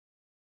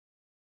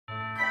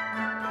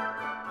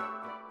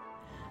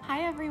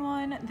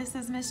everyone, this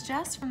is Miss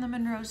Jess from the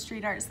Monroe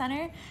Street Art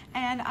Center,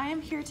 and I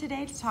am here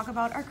today to talk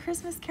about our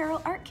Christmas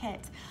Carol art kit.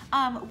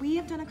 We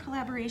have done a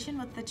collaboration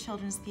with the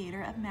Children's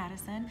Theater of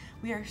Madison.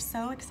 We are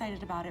so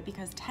excited about it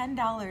because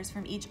 $10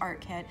 from each art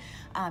kit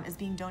is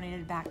being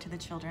donated back to the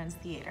Children's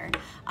Theater.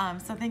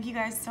 So thank you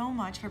guys so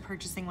much for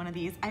purchasing one of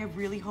these. I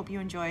really hope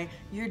you enjoy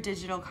your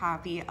digital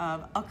copy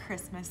of A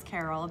Christmas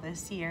Carol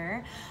this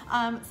year.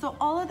 So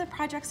all of the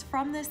projects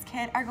from this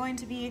kit are going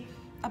to be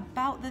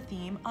about the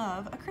theme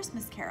of A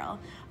Christmas Carol.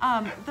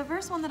 The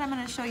first one that I'm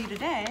going to show you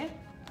today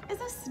is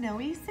a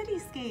snowy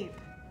cityscape,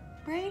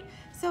 right?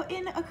 So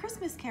in A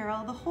Christmas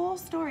Carol, the whole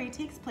story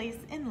takes place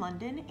in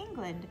London,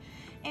 England.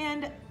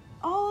 And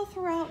all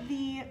throughout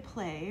the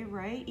play,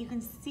 right, you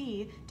can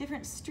see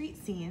different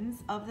street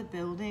scenes of the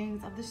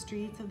buildings, of the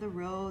streets, of the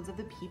roads, of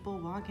the people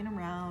walking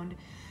around.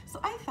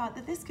 So I thought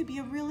that this could be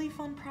a really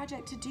fun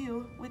project to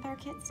do with our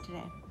kids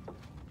today.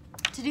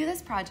 To do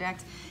this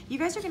project, you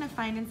guys are gonna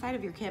find inside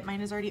of your kit, mine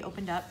is already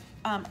opened up,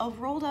 a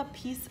rolled up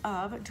piece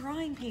of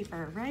drawing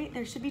paper, right?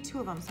 There should be two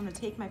of them, so I'm gonna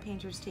take my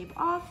painter's tape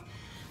off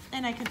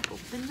and I can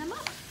open them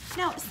up.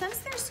 Now, since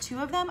there's two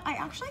of them, I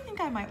actually think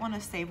I might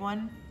wanna save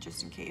one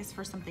just in case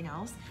for something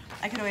else.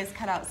 I could always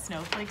cut out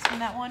snowflakes from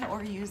that one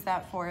or use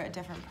that for a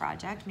different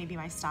project, maybe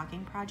my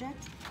stocking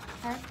project,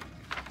 okay?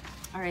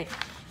 All right,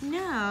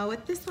 now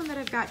with this one that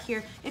I've got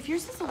here, if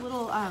yours is a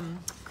little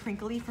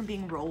crinkly from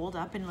being rolled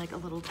up in like a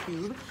little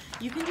tube,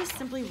 you can just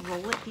simply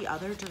roll it the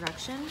other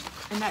direction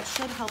and that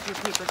should help your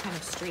paper kind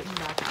of straighten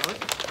back out.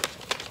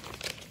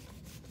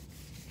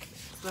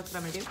 So that's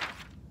what I'm gonna do.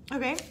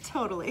 Okay,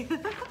 totally.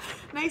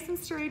 Nice and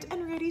straight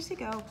and ready to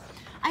go.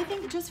 I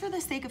think just for the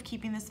sake of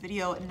keeping this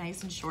video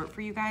nice and short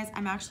for you guys,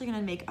 I'm actually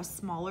gonna make a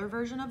smaller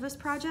version of this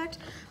project.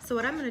 So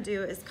what I'm gonna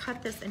do is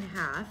cut this in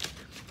half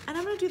and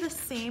I'm gonna do the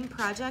same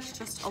project,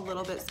 just a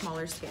little bit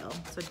smaller scale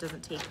so it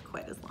doesn't take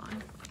quite as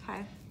long,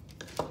 okay?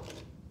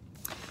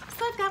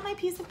 So I've got my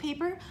piece of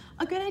paper.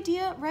 A good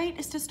idea, right,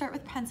 is to start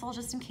with pencil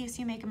just in case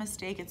you make a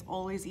mistake. It's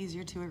always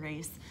easier to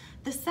erase.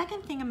 The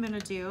second thing I'm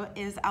gonna do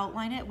is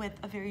outline it with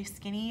a very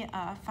skinny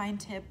fine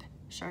tip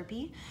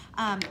Sharpie.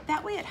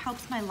 That way it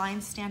helps my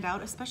lines stand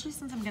out, especially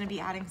since I'm gonna be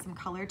adding some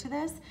color to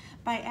this.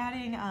 By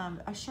adding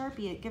a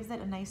Sharpie, it gives it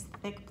a nice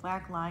thick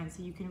black line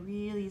so you can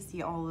really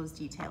see all those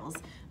details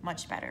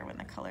much better when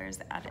the color is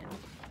added,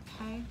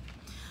 okay?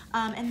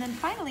 And then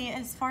finally,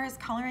 as far as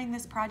coloring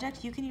this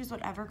project, you can use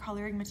whatever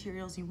coloring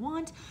materials you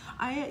want.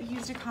 I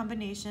used a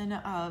combination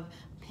of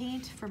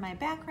paint for my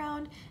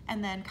background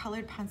and then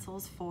colored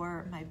pencils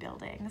for my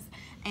buildings.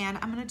 And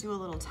I'm gonna do a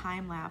little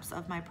time lapse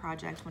of my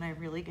project when I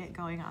really get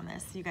going on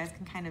this so you guys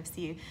can kind of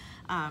see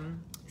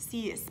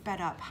sped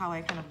up how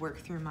I kind of work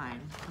through mine,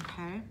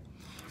 okay?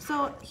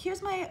 So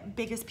here's my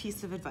biggest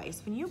piece of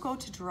advice. When you go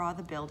to draw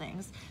the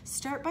buildings,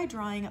 start by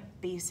drawing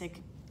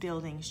basic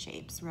building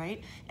shapes,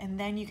 right? And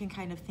then you can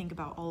kind of think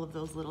about all of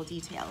those little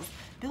details.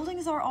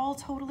 Buildings are all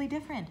totally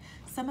different.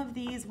 Some of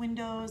these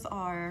windows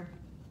are,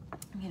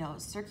 you know,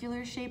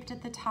 circular shaped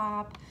at the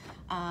top.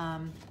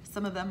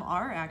 Some of them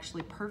are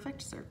actually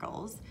perfect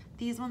circles.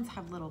 These ones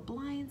have little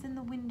blinds in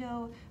the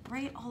window,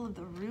 right? All of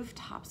the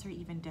rooftops are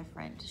even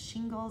different.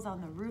 Shingles on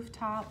the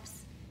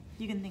rooftops.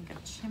 You can think of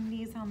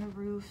chimneys on the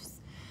roofs.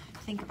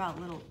 Think about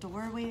little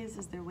doorways.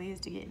 Is there ways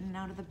to get in and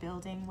out of the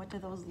building? What do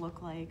those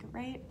look like,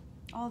 right?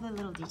 All the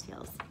little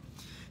details.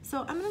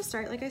 So I'm gonna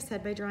start, like I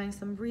said, by drawing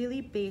some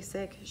really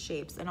basic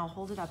shapes, and I'll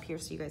hold it up here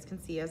so you guys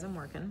can see as I'm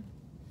working.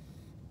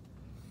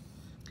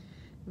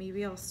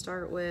 Maybe I'll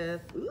start with,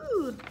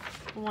 ooh,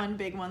 one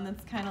big one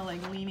that's kind of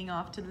like leaning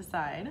off to the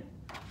side.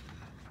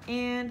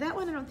 And that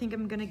one, I don't think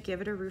I'm gonna give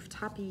it a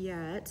rooftop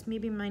yet.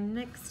 Maybe my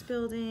next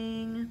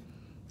building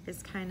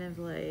is kind of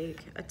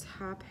like a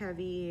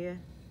top-heavy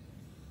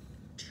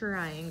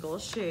triangle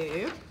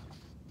shape.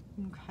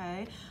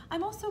 Okay,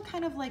 I'm also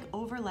kind of like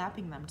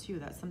overlapping them too.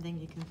 That's something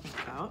you can think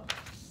about.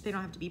 They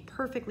don't have to be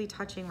perfectly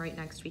touching right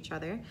next to each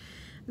other.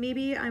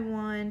 Maybe I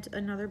want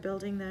another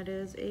building that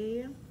is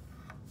a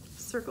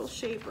circle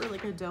shape or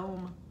like a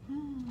dome.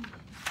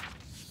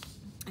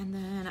 And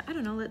then, I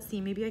don't know, let's see,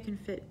 maybe I can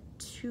fit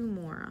two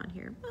more on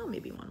here. Well,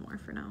 maybe one more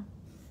for now.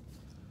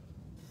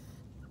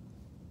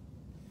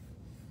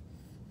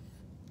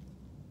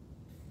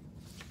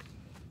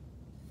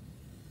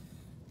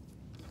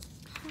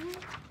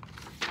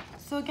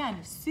 So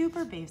again,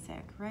 super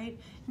basic, right?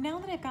 Now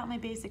that I've got my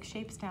basic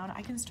shapes down,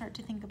 I can start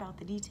to think about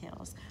the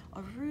details.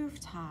 A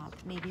rooftop,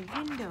 maybe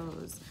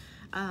windows,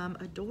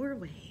 a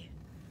doorway.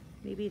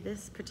 Maybe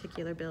this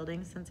particular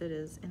building, since it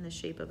is in the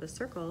shape of a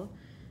circle,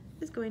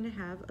 is going to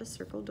have a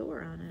circle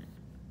door on it.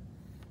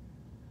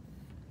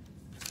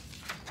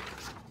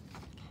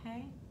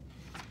 Okay.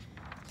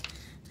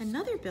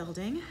 Another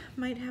building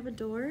might have a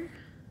door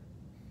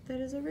that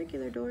is a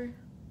regular door,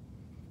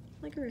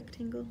 like a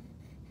rectangle.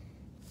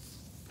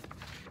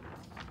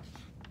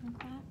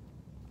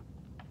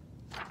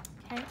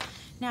 Okay,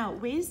 now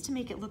ways to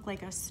make it look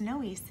like a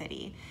snowy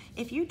city.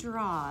 If you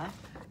draw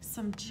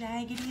some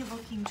jaggedy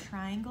looking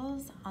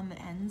triangles on the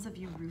ends of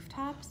your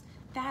rooftops,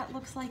 That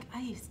looks like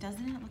ice,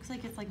 doesn't it? It looks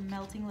like it's like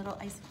melting little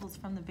icicles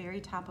from the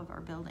very top of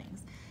our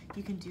buildings.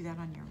 You can do that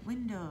on your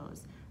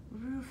windows,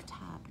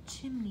 rooftop,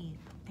 chimney.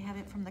 I have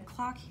it from the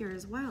clock here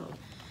as well.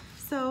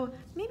 So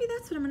maybe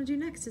that's what I'm gonna do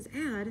next, is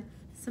add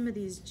some of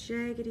these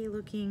jaggedy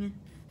looking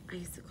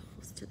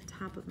icicles to the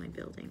top of my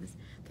buildings.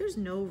 There's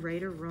no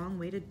right or wrong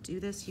way to do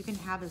this. You can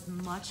have as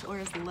much or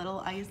as little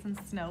ice and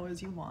snow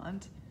as you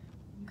want,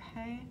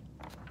 okay?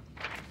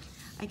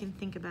 I can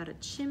think about a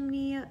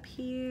chimney up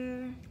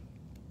here.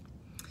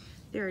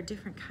 There are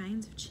different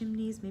kinds of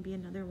chimneys. Maybe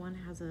another one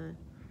has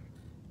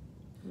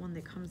one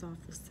that comes off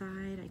the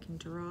side. I can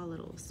draw a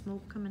little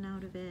smoke coming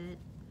out of it.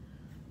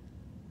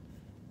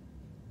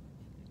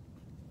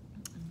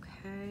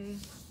 Okay,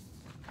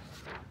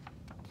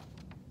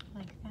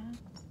 like that.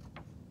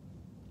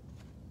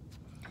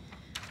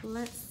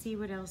 Let's see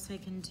what else I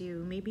can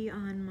do. Maybe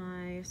on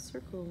my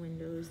circle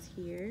windows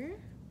here.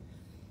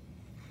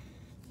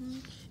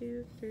 1,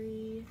 2,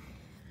 3.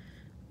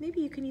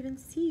 Maybe you can even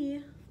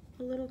see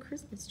a little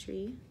Christmas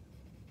tree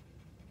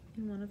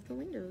in one of the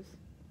windows.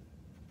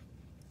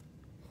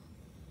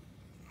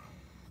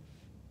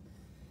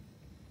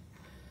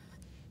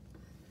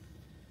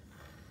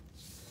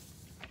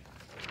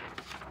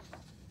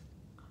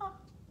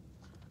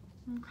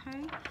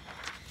 Okay,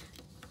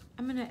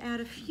 I'm gonna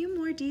add a few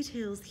more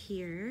details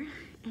here,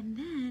 and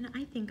then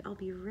I think I'll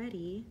be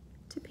ready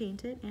to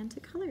paint it and to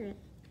color it.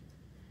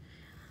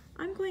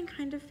 I'm going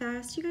kind of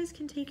fast. You guys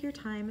can take your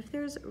time. If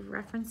there's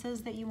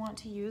references that you want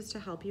to use to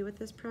help you with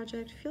this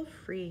project, feel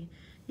free.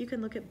 You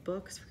can look at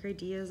books for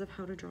ideas of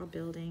how to draw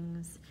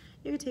buildings.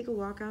 You could take a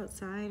walk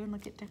outside and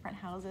look at different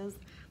houses,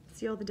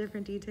 see all the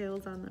different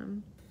details on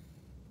them.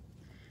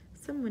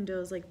 Some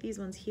windows, like these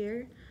ones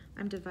here,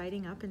 I'm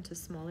dividing up into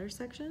smaller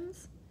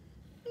sections.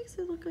 Makes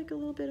it look like a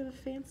little bit of a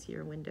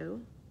fancier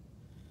window.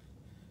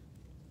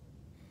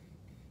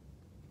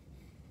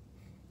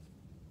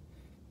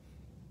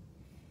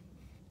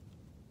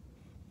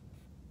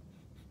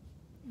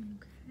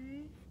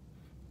 Okay.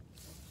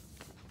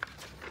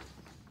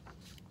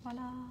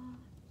 Voila.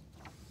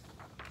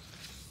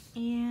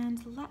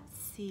 And let's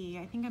see,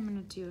 I think I'm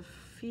gonna do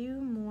a few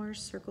more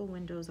circle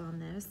windows on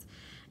this.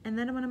 And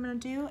then what I'm gonna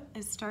do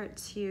is start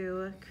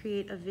to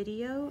create a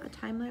video, a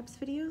time-lapse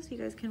video, so you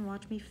guys can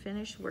watch me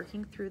finish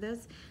working through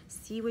this,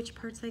 see which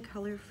parts I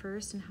color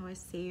first and how I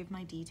save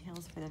my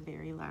details for the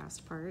very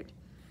last part.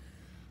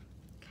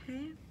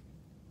 Okay,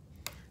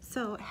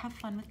 so have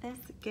fun with this,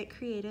 get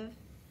creative.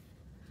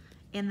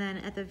 And then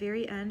at the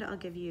very end, I'll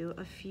give you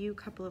a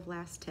couple of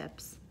last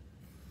tips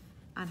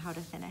on how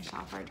to finish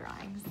off our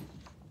drawings.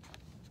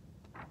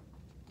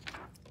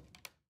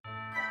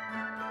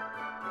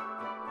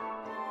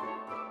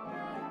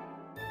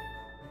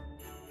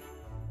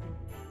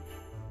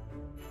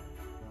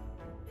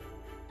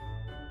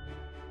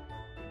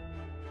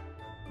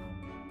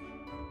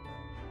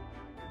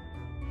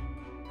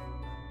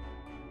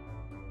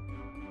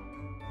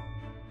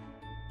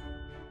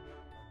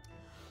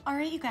 All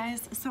right, you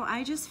guys, so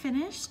I just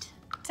finished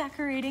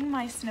decorating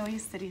my snowy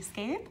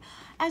cityscape.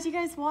 As you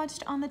guys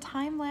watched on the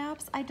time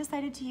lapse, I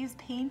decided to use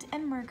paint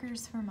and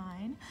markers for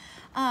mine.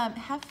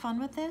 Have fun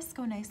with this,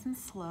 go nice and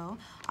slow.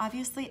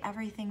 Obviously,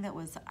 everything that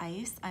was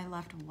ice, I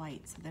left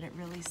white so that it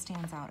really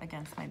stands out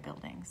against my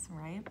buildings,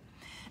 right?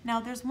 Now,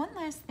 there's one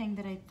last thing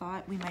that I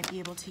thought we might be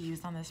able to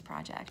use on this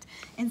project.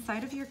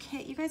 Inside of your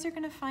kit, you guys are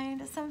gonna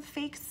find some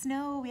fake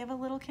snow. We have a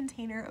little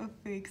container of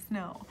fake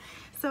snow.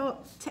 So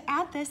to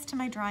add this to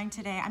my drawing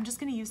today, I'm just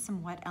gonna use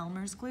some wet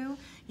Elmer's glue.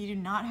 You do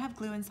not have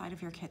glue inside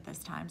of your kit this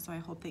time, so I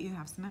hope that you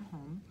have some at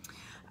home.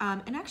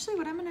 And actually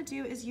what I'm gonna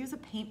do is use a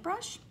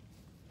paintbrush,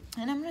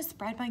 and I'm gonna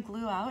spread my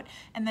glue out,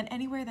 and then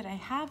anywhere that I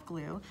have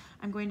glue,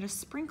 I'm going to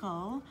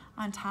sprinkle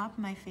on top of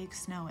my fake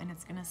snow, and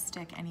it's gonna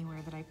stick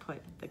anywhere that I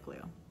put the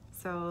glue.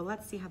 So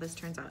let's see how this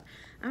turns out.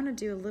 I'm gonna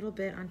do a little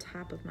bit on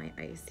top of my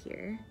ice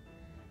here.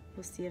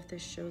 We'll see if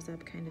this shows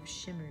up kind of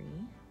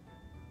shimmery.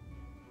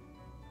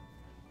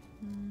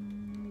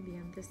 Maybe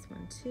on this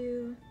one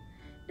too.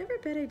 Never a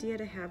bad idea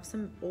to have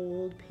some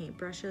old paint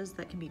brushes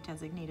that can be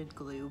designated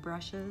glue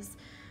brushes.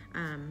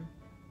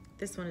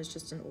 This one is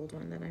just an old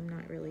one that I'm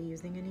not really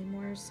using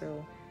anymore,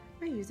 so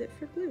I use it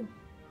for glue.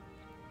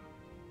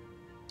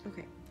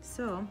 Okay,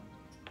 so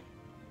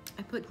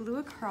I put glue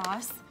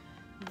across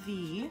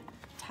the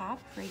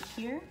top right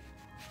here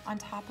on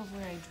top of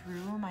where I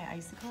drew my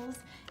icicles,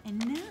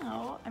 and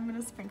now I'm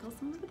gonna sprinkle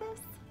some of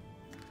this.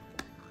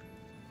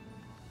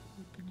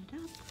 Open it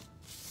up.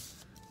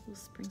 We'll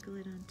sprinkle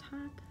it on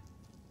top.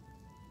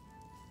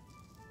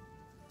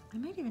 I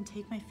might even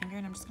take my finger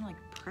and I'm just gonna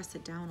like press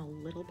it down a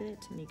little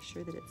bit to make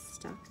sure that it's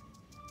stuck.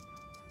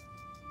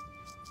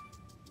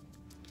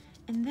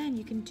 And then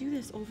you can do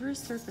this over a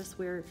surface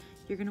where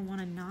you're gonna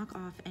wanna knock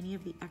off any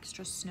of the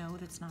extra snow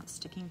that's not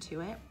sticking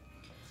to it.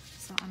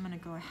 So I'm gonna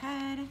go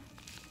ahead.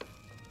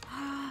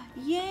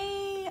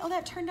 Yay! Oh,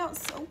 that turned out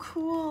so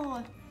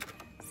cool.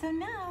 So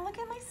now look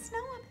at my snow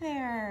up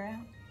there.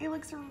 It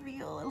looks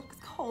real, it looks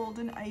cold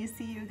and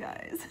icy, you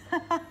guys.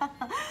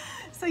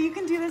 So you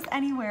can do this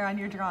anywhere on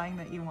your drawing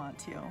that you want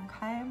to,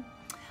 okay?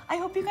 I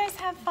hope you guys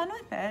have fun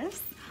with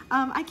this.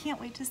 I can't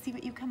wait to see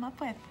what you come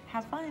up with.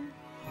 Have fun.